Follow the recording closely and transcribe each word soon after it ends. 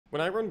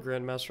When I run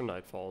Grandmaster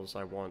Nightfalls,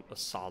 I want a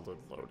solid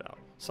loadout.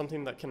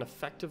 Something that can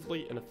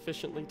effectively and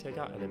efficiently take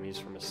out enemies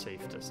from a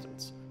safe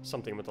distance.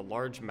 Something with a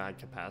large mag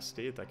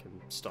capacity that can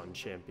stun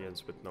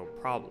champions with no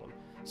problem.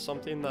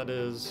 Something that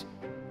is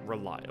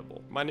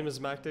reliable. My name is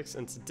Mactics,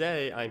 and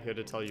today I'm here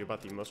to tell you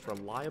about the most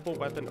reliable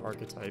weapon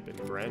archetype in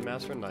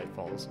Grandmaster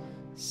Nightfalls,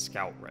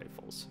 Scout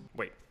Rifles.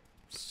 Wait,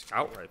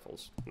 Scout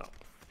Rifles?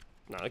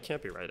 No, that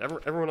can't be right.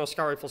 Everyone knows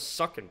Scout Rifles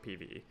suck in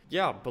PvE.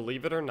 Yeah,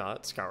 believe it or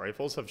not, Scout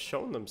Rifles have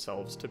shown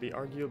themselves to be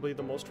arguably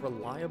the most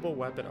reliable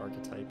weapon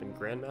archetype in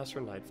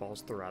Grandmaster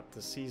Nightfalls throughout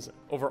the season.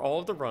 Over all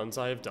of the runs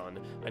I have done,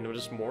 I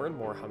noticed more and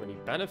more how many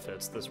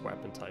benefits this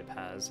weapon type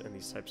has in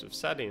these types of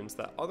settings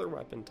that other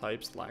weapon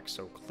types lack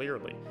so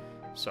clearly.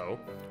 So,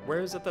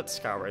 where is it that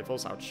Scout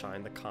Rifles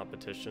outshine the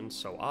competition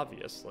so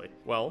obviously?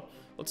 Well,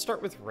 let's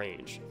start with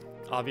range.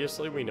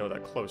 Obviously, we know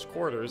that close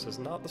quarters is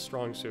not the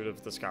strong suit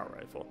of the Scout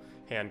Rifle.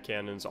 Hand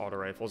cannons, auto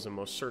rifles, and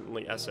most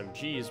certainly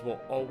SMGs will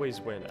always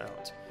win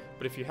out.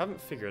 But if you haven't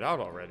figured out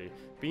already,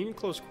 being in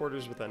close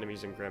quarters with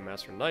enemies in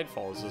Grandmaster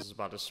Nightfalls is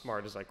about as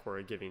smart as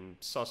Ikora giving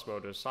Sus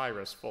Mode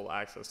Osiris full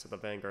access to the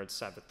Vanguard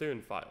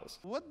Savathun files.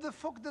 What the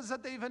fuck does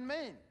that even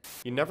mean?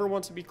 You never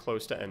want to be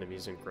close to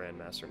enemies in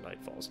Grandmaster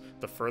Nightfalls.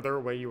 The further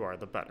away you are,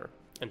 the better.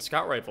 And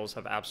Scout Rifles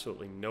have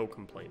absolutely no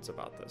complaints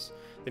about this.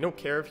 They don't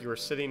care if you are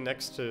sitting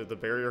next to the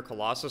Barrier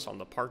Colossus on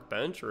the park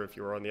bench or if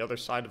you are on the other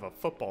side of a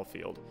football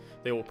field.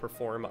 They will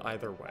perform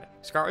either way.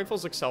 Scout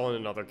Rifles excel in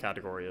another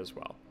category as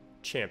well.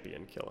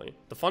 Champion killing.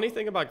 The funny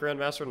thing about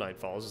Grandmaster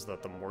Nightfalls is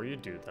that the more you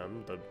do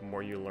them, the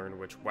more you learn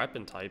which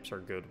weapon types are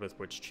good with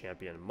which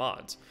champion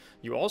mods.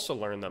 You also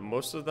learn that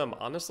most of them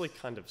honestly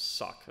kind of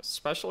suck,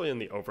 especially in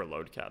the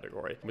Overload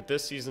category. With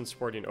this season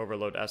sporting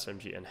Overload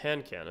SMG and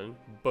hand cannon,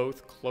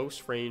 both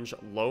close range,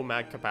 low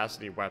mag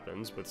capacity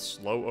weapons with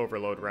slow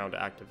Overload round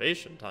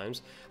activation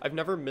times, I've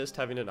never missed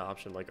having an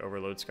option like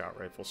Overload Scout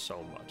Rifle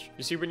so much.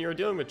 You see, when you're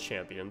dealing with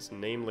champions,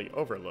 namely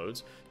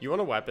Overloads, you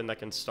want a weapon that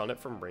can stun it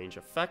from range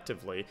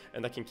effectively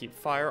and that can keep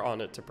fire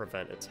on it to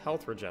prevent its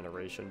health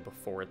regeneration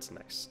before its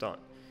next stun.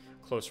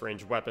 Close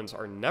range weapons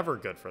are never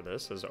good for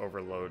this, as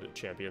Overload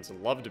champions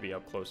love to be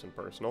up close and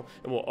personal,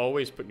 and will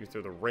always put you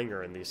through the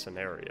ringer in these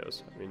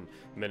scenarios. I mean,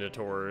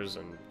 Minotaurs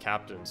and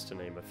Captains, to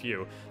name a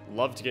few,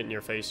 love to get in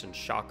your face and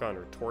shotgun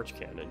or torch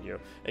cannon you,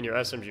 and your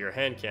SMG or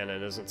hand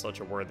cannon isn't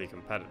such a worthy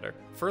competitor.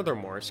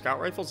 Furthermore, Scout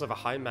Rifles have a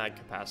high mag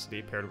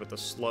capacity paired with a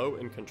slow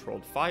and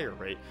controlled fire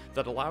rate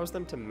that allows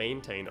them to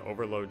maintain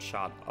Overload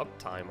shot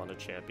uptime on a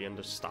champion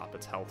to stop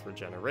its health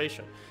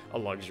regeneration, a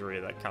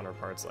luxury that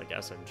counterparts like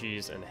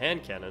SMGs and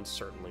hand cannons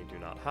certainly do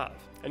not have.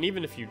 And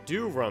even if you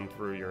do run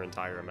through your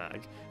entire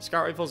mag,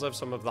 Scout Rifles have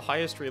some of the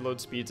highest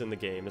reload speeds in the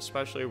game,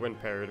 especially when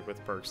paired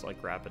with perks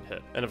like Rapid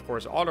Hit. And of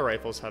course, auto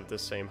rifles have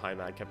this same high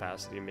mag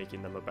capacity,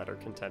 making them a better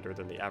contender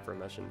than the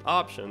aforementioned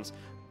options,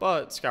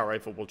 but Scout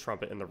Rifle will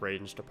trump it in the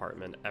range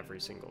department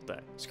every single day.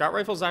 Scout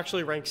Rifles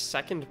actually rank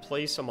second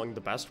place among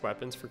the best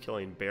weapons for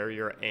killing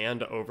barrier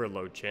and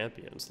overload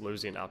champions,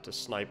 losing out to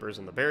snipers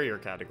in the barrier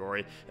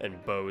category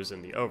and bows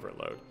in the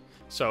overload.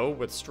 So,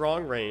 with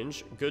strong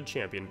range, good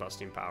champion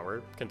busting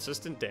power,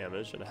 consistent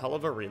damage, and a hell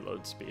of a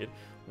reload speed,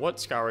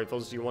 what Scout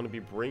Rifles do you want to be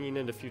bringing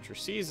into future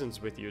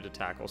seasons with you to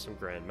tackle some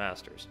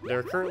Grandmasters? There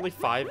are currently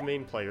 5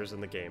 main players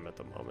in the game at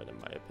the moment, in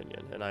my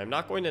opinion, and I am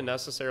not going to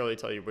necessarily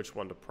tell you which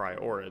one to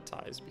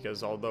prioritize,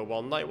 because although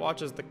while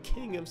Nightwatch is the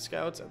king of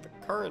Scouts at the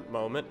current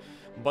moment,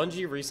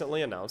 Bungie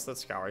recently announced that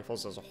Scout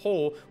Rifles as a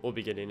whole will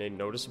be getting a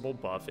noticeable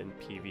buff in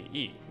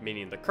PvE,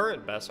 meaning the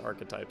current best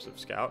archetypes of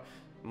Scout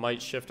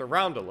might shift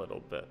around a little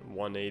bit.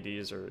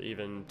 180s or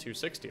even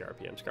 260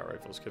 RPM Scout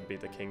Rifles could be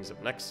the kings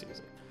of next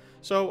season.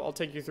 So I'll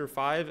take you through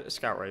 5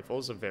 Scout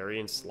Rifles of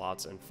varying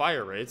slots and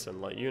fire rates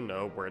and let you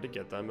know where to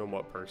get them and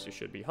what perks you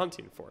should be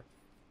hunting for.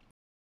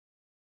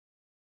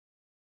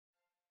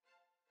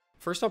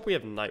 First up, we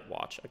have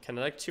Nightwatch, a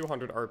kinetic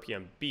 200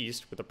 RPM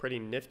beast with a pretty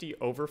nifty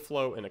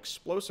overflow and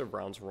explosive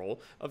rounds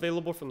roll,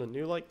 available from the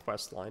New Light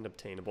quest line,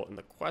 obtainable in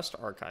the Quest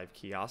Archive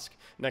kiosk,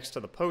 next to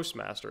the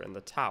Postmaster in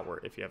the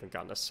tower, if you haven't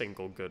gotten a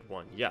single good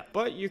one yet.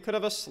 But you could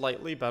have a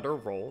slightly better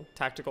roll.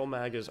 Tactical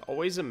Mag is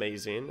always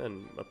amazing,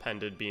 and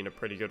Appended being a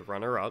pretty good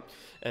runner-up,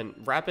 and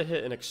Rapid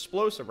Hit and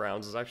Explosive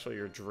rounds is actually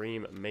your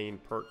dream main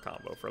perk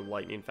combo for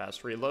lightning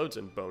fast reloads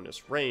and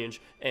bonus range,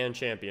 and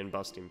champion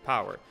busting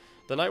power.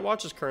 The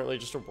Nightwatch is currently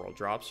just a world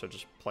drop, so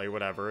just play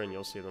whatever and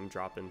you'll see them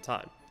drop in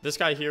time. This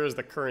guy here is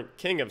the current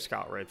king of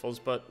Scout Rifles,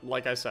 but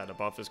like I said, a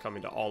buff is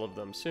coming to all of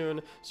them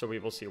soon, so we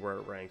will see where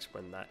it ranks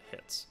when that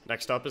hits.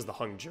 Next up is the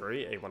Hung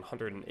Jury, a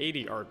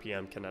 180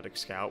 RPM kinetic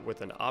scout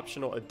with an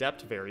optional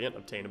adept variant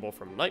obtainable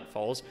from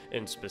Nightfalls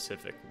in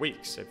specific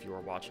weeks. If you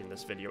are watching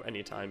this video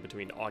anytime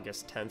between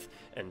August 10th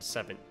and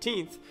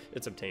 17th,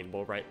 it's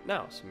obtainable right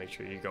now, so make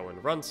sure you go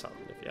and run some.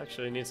 And if you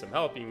actually need some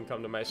help, you can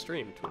come to my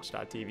stream,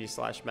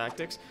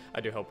 twitch.tv/Mactics. I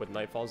do help with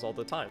Nightfalls all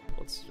the time.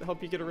 Let's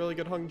help you get a really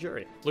good Hung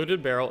Jury.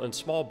 Fluted Barrel and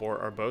Small Bore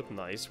are both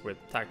nice, with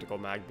Tactical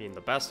Mag being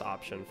the best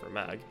option for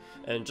mag,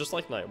 and just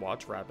like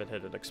Nightwatch, Rapid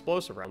Hit and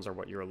Explosive rounds are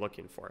what you're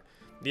looking for.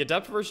 The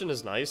Adept version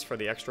is nice for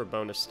the extra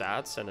bonus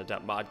stats and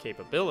Adept mod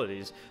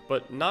capabilities,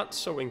 but not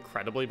so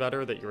incredibly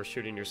better that you're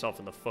shooting yourself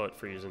in the foot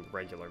for using the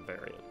regular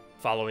variant.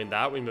 Following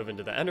that, we move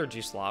into the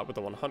energy slot with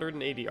the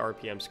 180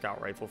 RPM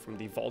scout rifle from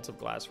the Vault of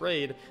Glass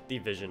raid, the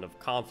Vision of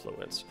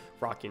Confluence.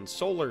 Rocking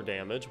solar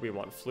damage, we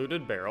want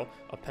fluted barrel,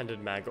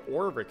 appended mag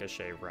or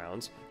ricochet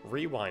rounds,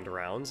 rewind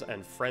rounds,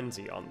 and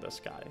frenzy on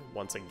this guy.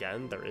 Once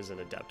again, there is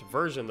an Adept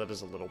version that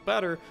is a little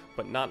better,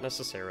 but not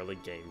necessarily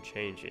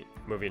game-changing.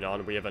 Moving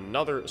on, we have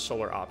another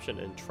solar option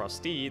in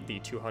Trustee, the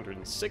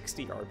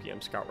 260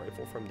 RPM scout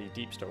rifle from the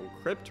Deepstone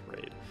Crypt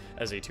raid.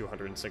 As a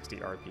 260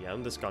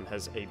 RPM, this gun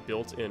has a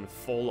built-in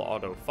full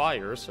auto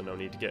fire, so no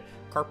need to get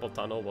carpal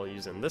tunnel while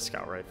using this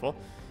scout rifle.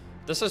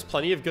 This has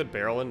plenty of good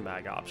barrel and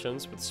mag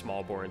options, with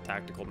small bore and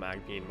tactical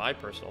mag being my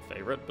personal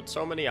favorite, but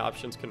so many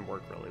options can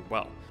work really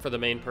well. For the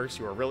main perks,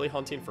 you are really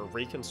hunting for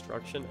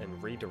reconstruction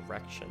and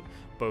redirection,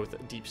 both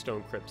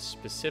Deepstone Crypt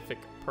specific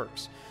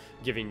perks,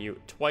 giving you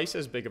twice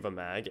as big of a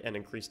mag and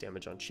increased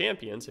damage on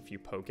champions if you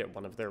poke at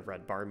one of their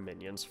red bar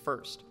minions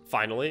first.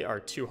 Finally, our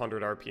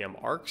 200 RPM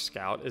Arc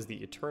Scout is the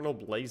Eternal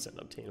Blazon,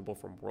 obtainable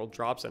from World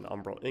Drops and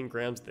Umbral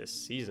Engrams this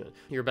season.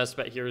 Your best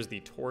bet here is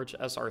the Torch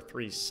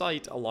SR3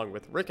 sight along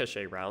with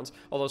ricochet rounds,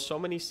 although so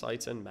many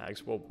sights and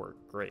mags will work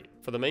great.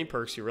 For the main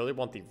perks, you really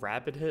want the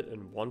rapid hit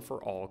and one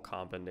for all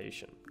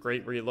combination.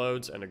 Great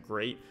reloads and a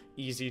great,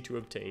 easy to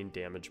obtain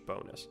damage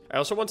bonus. I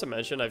also want to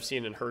mention I've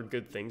seen and heard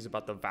good things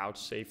about the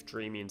Vouchsafe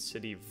Dreaming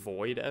City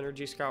Void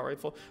Energy Scout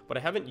Rifle, but I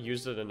haven't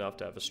used it enough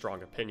to have a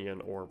strong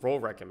opinion or role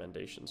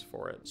recommendations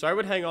for it. So I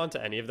would hang on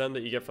to any of them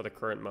that you get for the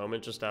current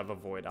moment just to have a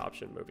Void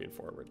option moving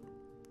forward.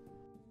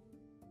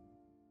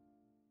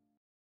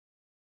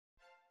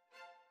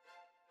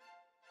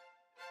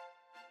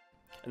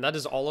 And that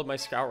is all of my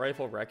scout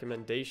rifle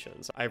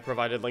recommendations. I've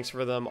provided links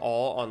for them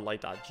all on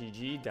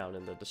light.gg down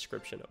in the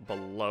description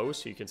below,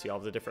 so you can see all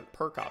the different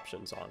perk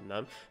options on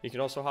them. You can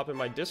also hop in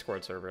my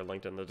Discord server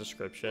linked in the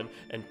description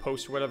and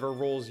post whatever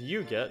roles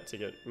you get to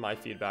get my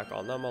feedback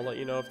on them. I'll let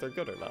you know if they're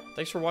good or not.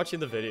 Thanks for watching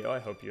the video. I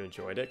hope you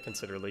enjoyed it.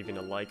 Consider leaving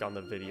a like on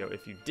the video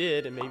if you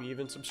did, and maybe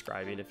even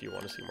subscribing if you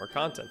want to see more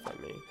content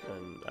from me.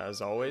 And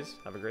as always,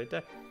 have a great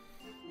day.